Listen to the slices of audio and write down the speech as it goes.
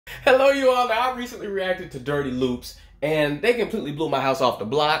Hello, you all. Now, I recently reacted to Dirty Loops, and they completely blew my house off the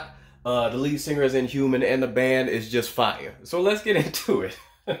block. The lead singer is inhuman, and the band is just fire. So let's get into it.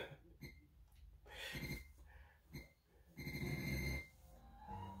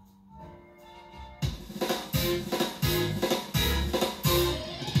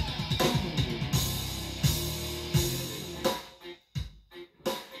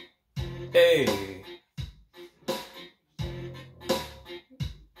 Hey.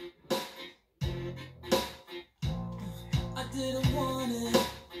 I didn't want it,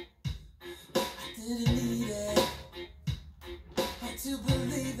 I didn't need it, had to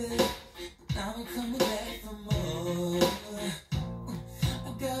believe it, but now I'm coming back for more. I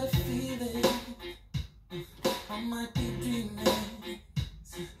got a feeling, I might be dreaming.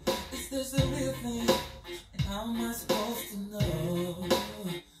 Is this a real thing, and how am I supposed to know?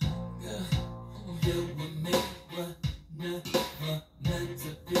 You and me were never meant to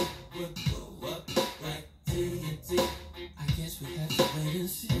be, would blow up like TNT. I guess we have to wait and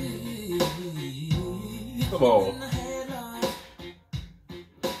see. Come on.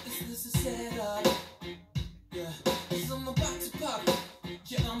 Is this a setup? Yeah, 'cause I'm about to pop.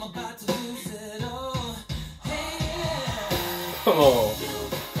 Yeah, I'm about to lose it all. Hey, Come on.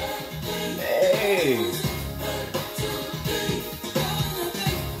 Hey.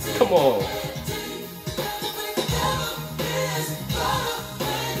 Come on.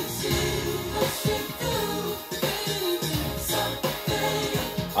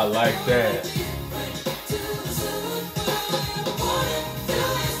 I like that.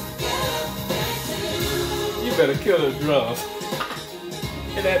 You better kill the drums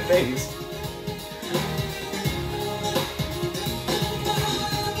and that bass.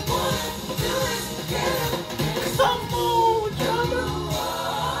 Come on, drummer.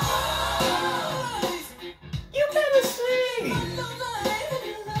 You better sing.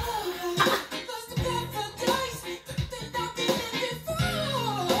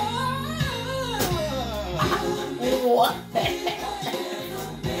 What?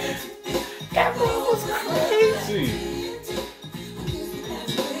 That man was crazy.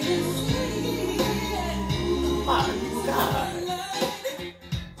 My God.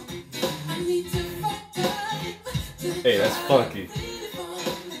 Hey, that's funky.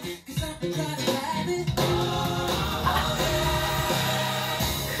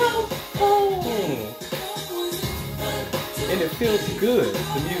 Come on. And it feels good,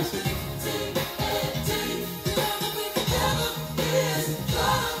 the music.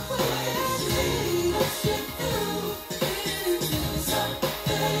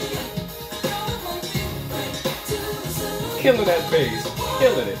 Killing that bass,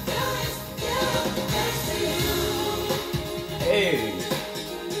 killing it. Hey.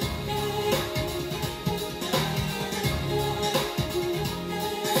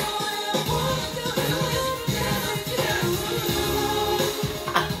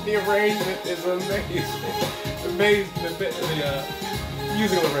 The arrangement is amazing. The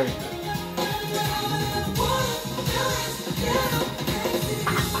musical arrangement.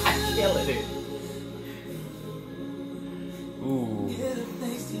 Killing it. Ooh.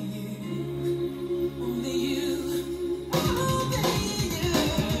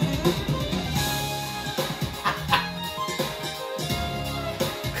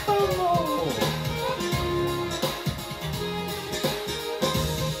 Come on.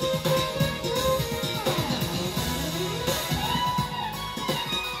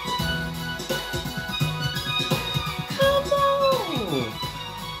 Come on.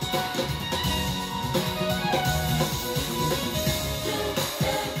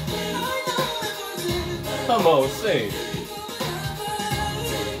 Come on, sing.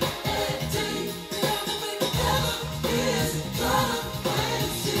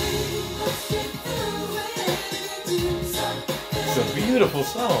 It's a beautiful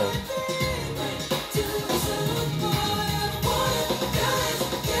song.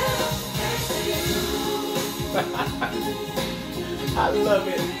 I love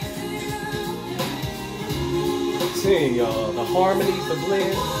it. Sing, y'all. The harmonies, the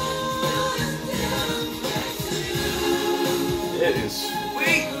blend. It is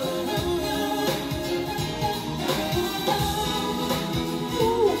sweet.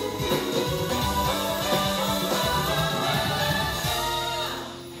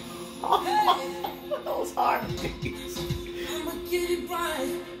 Those harmonies. I'ma get it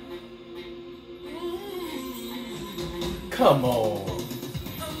right. Come on.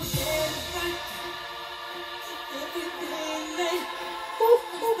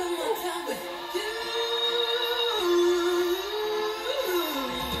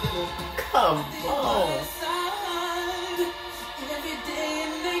 Come on.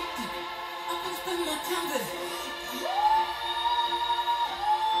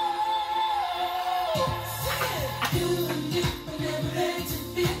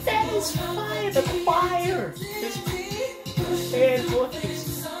 go ahead.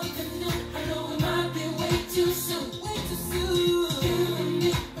 Something new. I know it might be way too soon. Way too soon. You and me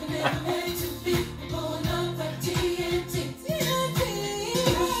were never meant to be. Blowing up like TNT. TNT.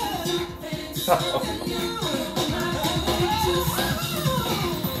 Something new. It might be way too soon.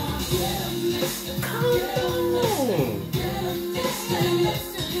 Get 'em mixed up. Get 'em mixed up. Get 'em mixed up. Get 'em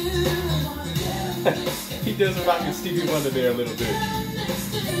mixed up. He does a rockin' Stevie Wonder there a little bit.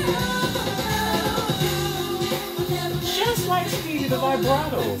 Just like Stevie, the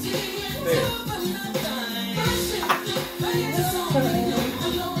vibrato. There.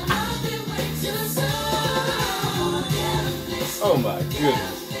 Oh my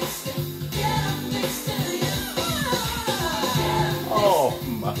goodness. Oh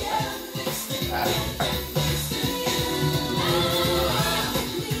my.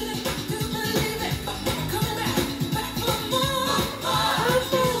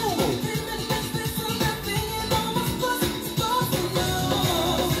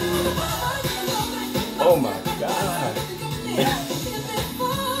 Oh my God.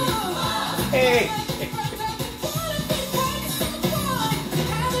 Hey.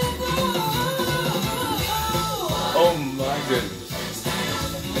 Oh my goodness.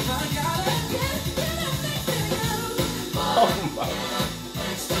 Oh my.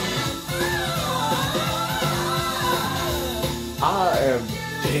 I am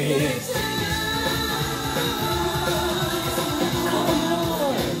dead.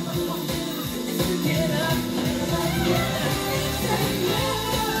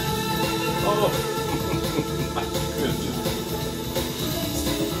 Oh my goodness.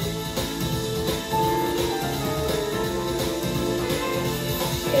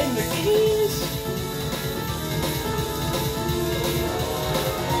 And the keys.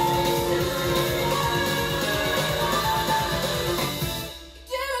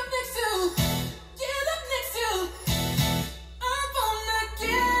 Get up next to. Get up next to. I'm gonna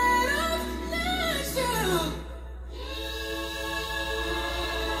get up next to.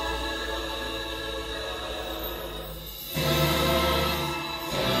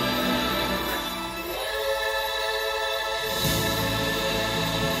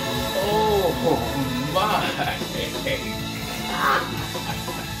 Oh my.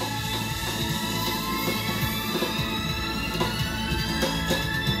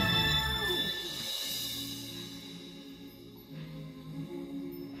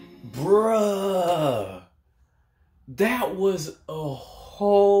 Bruh, that was a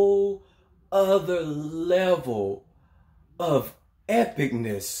whole other level of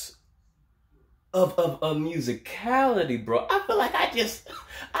epicness, of musicality, bro. I feel like I just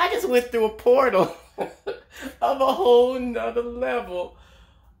went through a portal of a whole nother level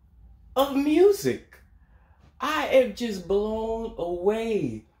of music. I am just blown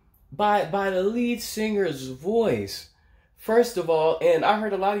away by the lead singer's voice. First of all, and I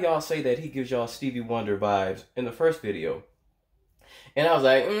heard a lot of y'all say that he gives y'all Stevie Wonder vibes in the first video. And I was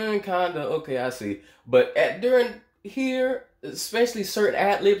like, kinda, okay, I see. But during here, especially certain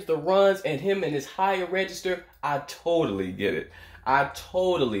ad-libs, the runs, and him in his higher register, I totally get it. I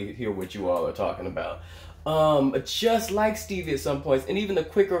totally hear what you all are talking about. Just like Stevie at some points, and even the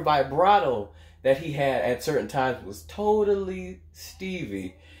quicker vibrato that he had at certain times was totally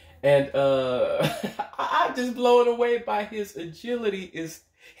Stevie. And I'm just blown away by his agility. His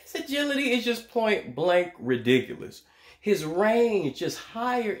agility is just point blank ridiculous. His range just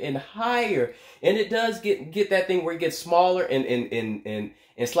higher and higher, and it does get that thing where it gets smaller and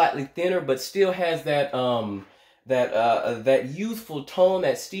slightly thinner, but still has that that youthful tone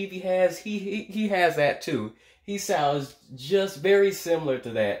that Stevie has. He has that too. He sounds just very similar to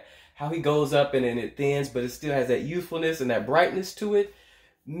that. How he goes up and it thins, but it still has that youthfulness and that brightness to it.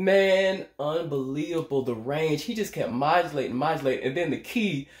 Man, unbelievable, the range. He just kept modulating, and then the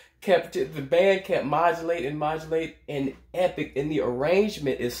band kept modulating, and epic, and the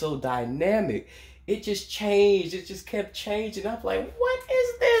arrangement is so dynamic. It just changed, it just kept changing. I'm like, what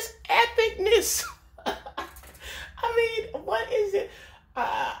is this epicness? I mean, what is it?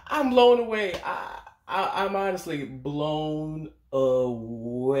 I'm blown away. I'm honestly blown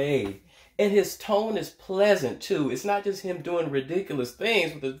away. And his tone is pleasant too. It's not just him doing ridiculous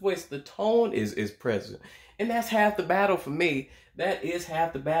things with his voice. The tone is present. And that's half the battle for me. That is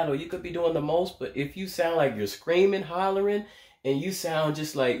half the battle. You could be doing the most, but if you sound like you're screaming, hollering, and you sound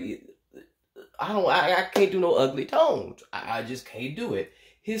just like, I can't do no ugly tones. I just can't do it.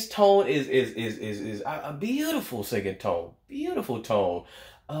 His tone is a beautiful singing tone. Beautiful tone.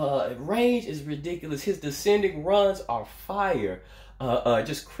 Range is ridiculous. His descending runs are fire.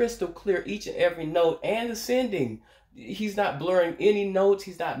 Just crystal clear each and every note, and ascending. He's not blurring any notes.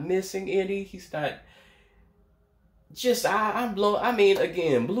 He's not missing any. He's not. just I'm blown. I mean,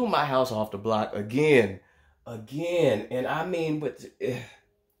 again, blew my house off the block again, and I mean, but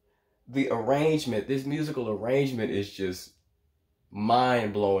the arrangement, this musical arrangement is just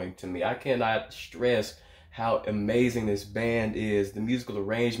mind blowing to me. I cannot stress how amazing this band is. The musical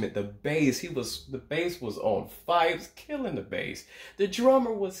arrangement, the bass, the bass was on fire. He was killing the bass. The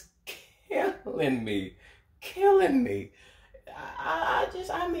drummer was killing me.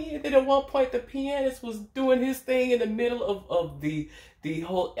 I mean, then at one point the pianist was doing his thing in the middle of the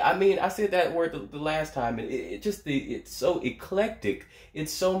whole. I mean, I said that word the last time, and it's so eclectic.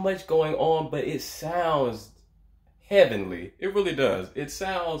 It's so much going on, but it sounds heavenly. It really does. It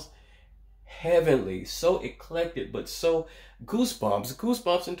sounds heavenly, so eclectic, but so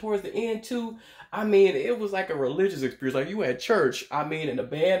goosebumps, and towards the end too. I mean, it was like a religious experience, like you at church. I mean, and the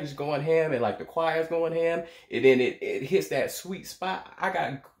band is going ham, and like the choir's going ham, and then it hits that sweet spot. I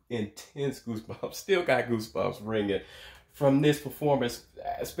got intense goosebumps, still got goosebumps ringing from this performance,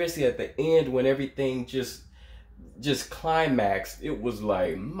 especially at the end when everything just climaxed. It was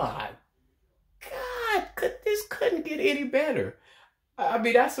like, my God, this couldn't get any better. I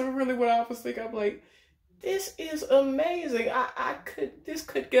mean, that's really what I was thinking. I'm like, this is amazing. This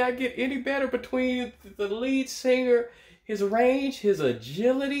could not get any better between the lead singer, his range, his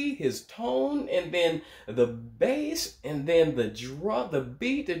agility, his tone, and then the bass, and then the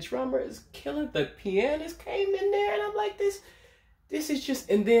beat. The drummer is killing. The pianist came in there, and I'm like, this is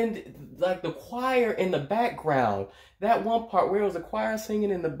just, and then like the choir in the background, that one part where it was the choir singing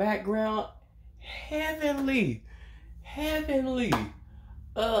in the background, heavenly, heavenly.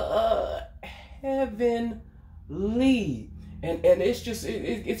 Heavenly, and it's just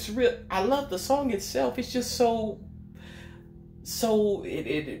it's real. I love the song itself. It's just so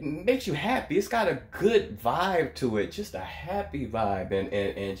it makes you happy. It's got a good vibe to it, just a happy vibe,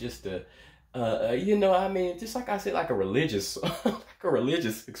 and just a you know, I mean, just like I said, like a religious like a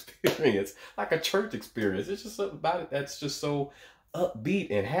religious experience, like a church experience. It's just something about it that's just so upbeat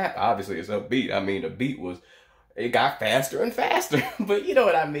and happy. Obviously it's upbeat. I mean, the beat it got faster and faster, but you know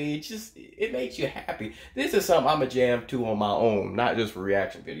what I mean? Just, it makes you happy. This is something I'm a jam to on my own, not just for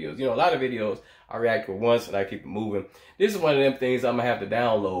reaction videos. You know, a lot of videos I react to once and I keep it moving. This is one of them things I'm gonna have to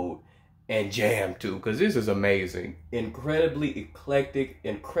download and jam to, because this is amazing. Incredibly eclectic,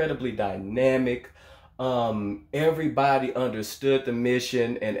 incredibly dynamic. Everybody understood the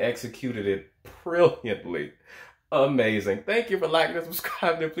mission and executed it brilliantly. Amazing. Thank you for liking and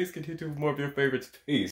subscribing, and please continue with more of your favorites. Peace.